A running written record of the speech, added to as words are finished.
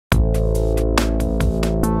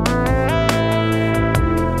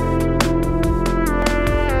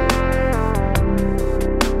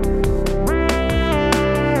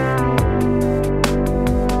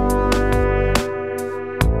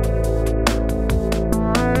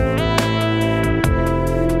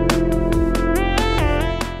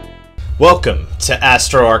Welcome to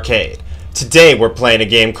Astro Arcade. Today we're playing a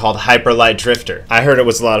game called Hyper Light Drifter. I heard it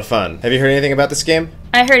was a lot of fun. Have you heard anything about this game?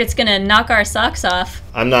 I heard it's gonna knock our socks off.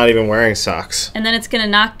 I'm not even wearing socks. And then it's gonna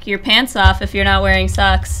knock your pants off if you're not wearing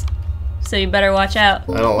socks. So you better watch out.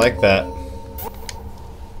 I don't like that.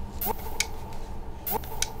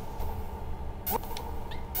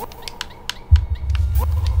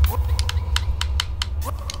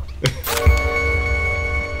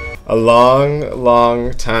 A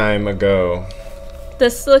long time ago.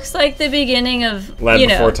 This looks like the beginning of, Land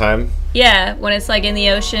Before Time? Yeah, when it's like in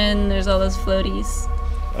the ocean, there's all those floaties.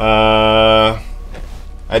 I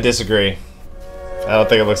disagree. I don't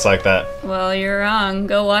think it looks like that. Well, you're wrong.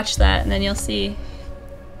 Go watch that and then you'll see.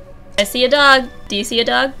 I see a dog. Do you see a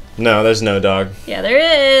dog? No, there's no dog. Yeah,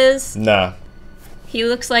 there is. Nah. He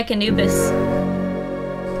looks like Anubis.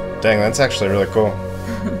 Dang, that's actually really cool.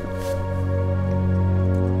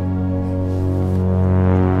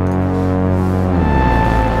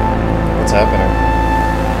 What's happening?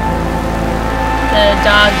 The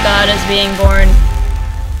dog god is being born.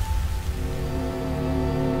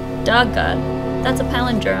 Dog god. That's a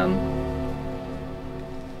palindrome.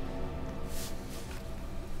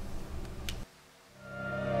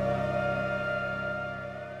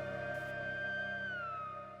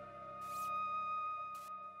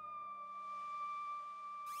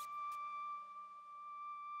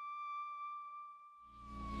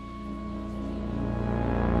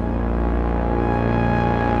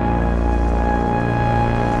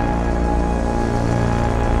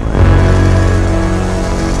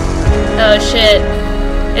 Oh shit.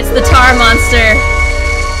 It's the tar monster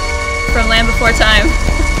from Land Before Time.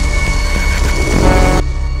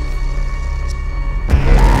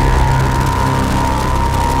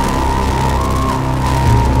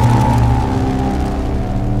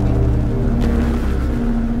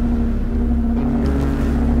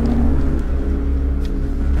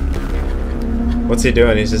 What's he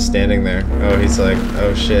doing? He's just standing there. Oh, he's like,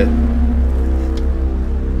 oh shit.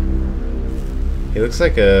 He looks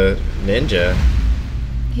like a ninja.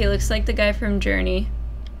 He looks like the guy from Journey.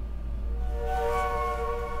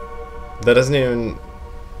 That doesn't even...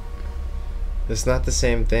 It's not the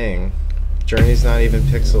same thing. Journey's not even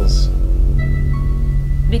pixels.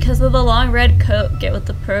 Because of the long red coat, get with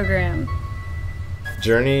the program.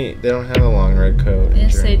 Journey, they don't have a long red coat.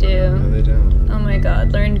 Yes, they do. No, they don't. Oh my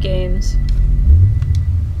god, learn games.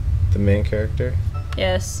 The main character?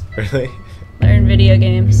 Yes. Really? Learn video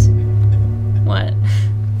games. What?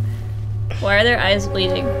 Why are their eyes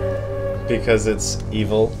bleeding? Because it's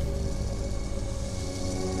evil.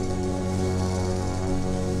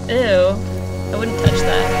 Ew. I wouldn't touch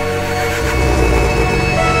that.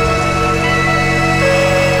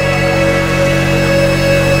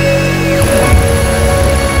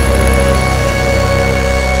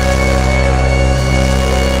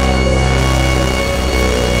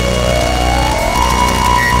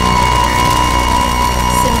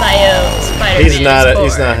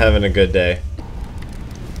 He's not having a good day.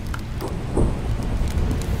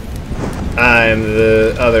 I'm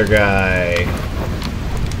the other guy.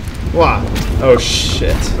 Wow. Oh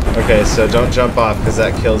shit. Okay, so don't jump off because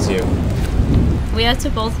that kills you. We have to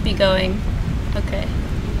both be going. Okay.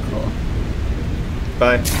 Cool.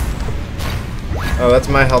 Bye. Oh, that's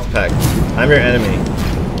my health pack. I'm your enemy.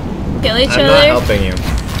 Kill each I'm other? not helping you.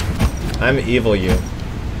 I'm evil you.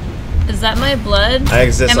 Is that my blood? I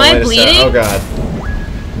exist Am only I to bleeding? Oh god.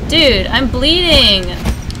 Dude, I'm bleeding.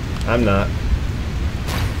 I'm not.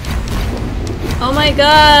 Oh my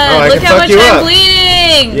god, Oh, look how much I'm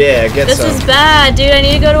bleeding! Yeah, get this some. This is bad, dude. I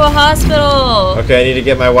need to go to a hospital. Okay, I need to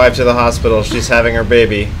get my wife to the hospital. She's having her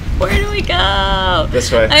baby. Where do we go?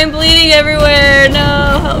 This way. I'm bleeding everywhere.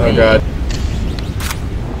 No, help me. Oh god.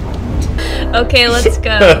 Okay, let's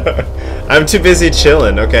go. I'm too busy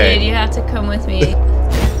chilling, okay. Dude, you have to come with me.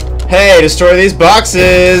 Hey, destroy these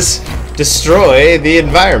boxes! Destroy the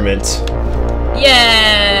environment.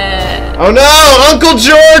 Yeah! Oh no! Uncle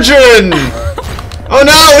Georgian! Oh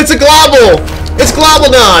no! It's a globble! It's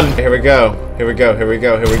Globaldon! Here we go. Here we go. Here we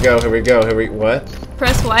go. Here we go. Here we go. Here we... What?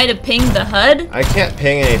 Press Y to ping the HUD? I can't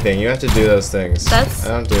ping anything. You have to do those things. That's... I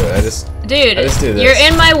don't do it. I just do this. You're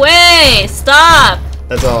in my way! Stop!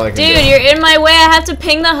 That's all I can do. Dude, you're in my way. I have to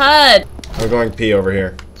ping the HUD. I'm going pee over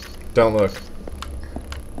here. Don't look.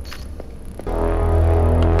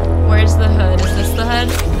 Where's the HUD? Is this the HUD?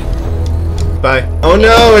 Bye. Oh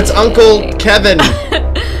no, it's Uncle Kevin.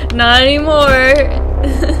 Not anymore.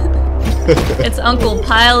 It's Uncle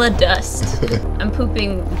Pile of Dust. I'm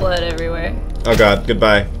pooping blood everywhere. Oh god,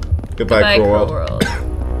 goodbye. Goodbye, cruel world.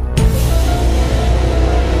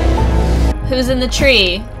 Who's in the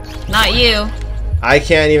tree? Not you. I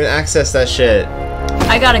can't even access that shit.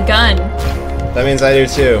 I got a gun. That means I do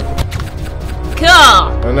too. Cool.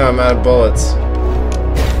 Oh no, I'm out of bullets.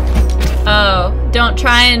 Oh, don't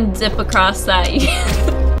try and zip across that.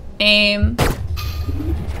 Aim.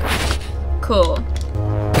 Cool.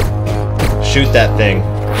 Shoot that thing.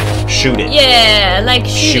 Shoot it. Yeah, I like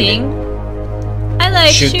shooting. I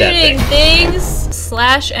like shooting things.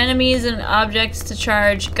 Slash enemies and objects to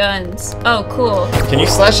charge guns. Oh, cool. Can you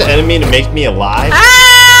slash an enemy to make me alive?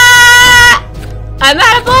 Ah! I'm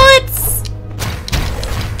out of bullets.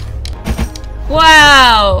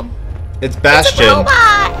 Wow. It's Bastion. It's a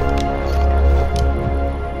robot.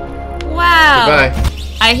 Wow.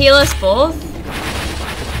 Goodbye. I heal us both.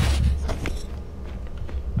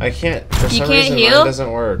 I can't. For You some can't reason, heal? mine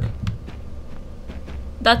doesn't work.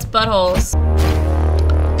 That's buttholes.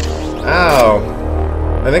 Ow.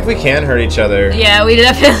 I think we can hurt each other. Yeah, we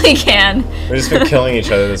definitely can. We've just been killing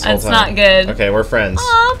each other this whole That's time. not good. Okay, we're friends.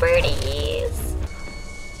 Aw, birdies.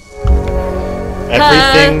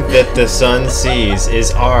 Everything that the sun sees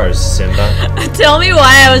is ours, Simba. Tell me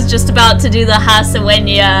why I was just about to do the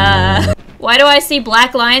Hasawenya. Why do I see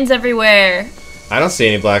black lines everywhere? I don't see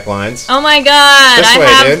any black lines. Oh my god. This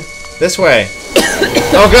way, dude. This way.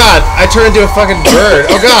 Oh god, I turned into a fucking bird.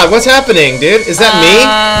 Oh god, what's happening, dude? Is that me?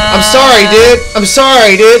 I'm sorry, dude. I'm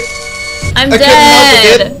sorry, dude. I'm I couldn't help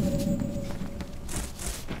it, dead.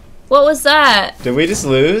 What was that? Did we just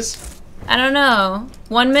lose? I don't know.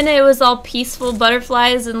 1 minute it was all peaceful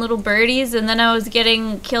butterflies and little birdies, and then I was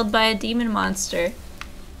getting killed by a demon monster.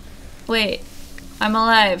 Wait, I'm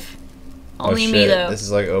alive. Only me though. This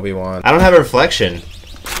is like Obi-Wan. I don't have a reflection.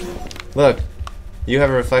 Look, you have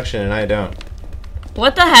a reflection and I don't.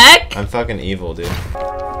 What the heck? I'm fucking evil, dude.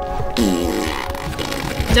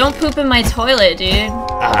 Don't poop in my toilet, dude. What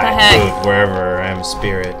the I heck? poop wherever I am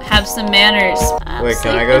spirit. Have some manners. Wait,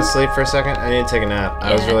 can I go to sleep for a second? I need to take a nap.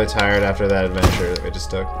 I was Yeah. really tired after that adventure that we just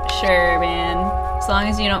took. Sure, man. As long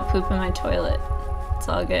as you don't poop in my toilet. It's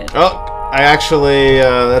all good. Oh, I actually,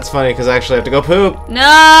 that's funny because I actually have to go poop.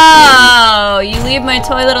 No! You leave my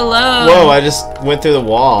toilet alone. Whoa, I just went through the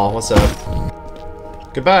wall. What's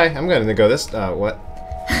up? Goodbye. I'm going to go this, what?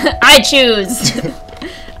 I choose.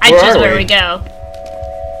 I Where choose are where we? we go.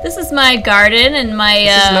 This is my garden and my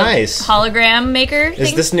This is nice. hologram maker Is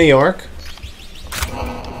thing. this New York?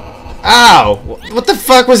 Ow! What the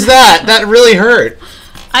fuck was that? That really hurt.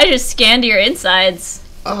 I just scanned your insides.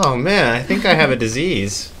 Oh man, I think I have a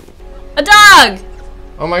disease. A dog!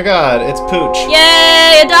 Oh my god, it's Pooch.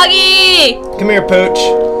 Yay, a doggy! Come here, Pooch.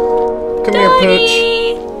 Come here, Pooch.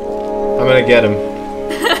 Doggy! I'm gonna get him.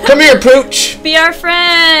 Come here, Pooch. Be our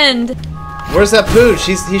friend! Where's that Pooch?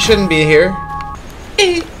 He shouldn't be here.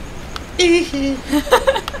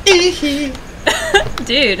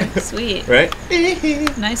 Dude, sweet. Right?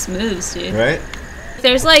 Nice moves, dude. Right?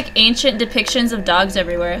 There's like ancient depictions of dogs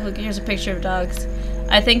everywhere. Look, here's a picture of dogs.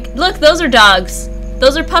 I think, look, those are dogs.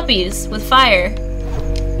 Those are puppies with fire.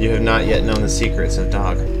 You have not yet known the secrets of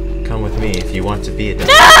dog. Come with me if you want to be a dog.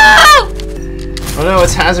 No! Oh no,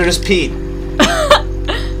 it's Hazardous Pete.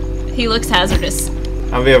 He looks hazardous.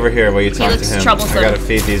 I'll be over here while you talk to looks him. troublesome. I gotta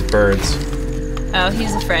feed these birds. Oh,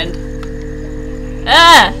 he's a friend.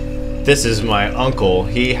 Ah! This is my uncle.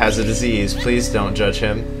 He has a disease. Please don't judge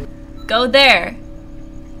him. Go there.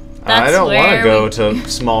 That's I don't want to where go we- to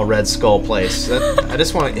Small Red Skull place. I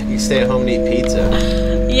just want to stay at home and eat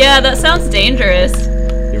pizza. Yeah, that sounds dangerous.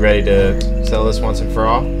 You ready to settle this once and for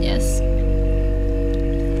all? Yes.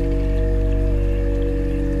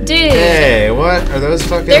 Dude. Hey, what are those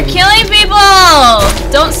fucking... They're killing people!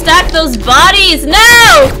 Don't stack those bodies!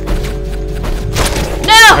 No!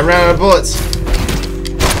 No! I ran out of bullets.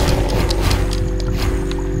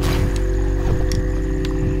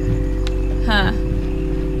 Huh.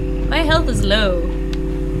 My health is low.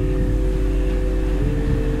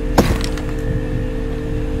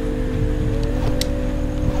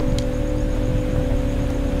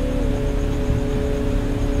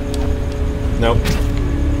 Nope.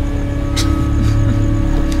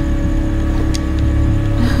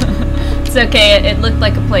 It's okay, it looked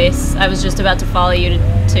like a place. I was just about to follow you to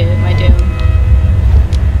my doom.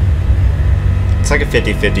 It's like a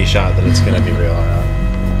 50-50 shot that it's gonna be real or not.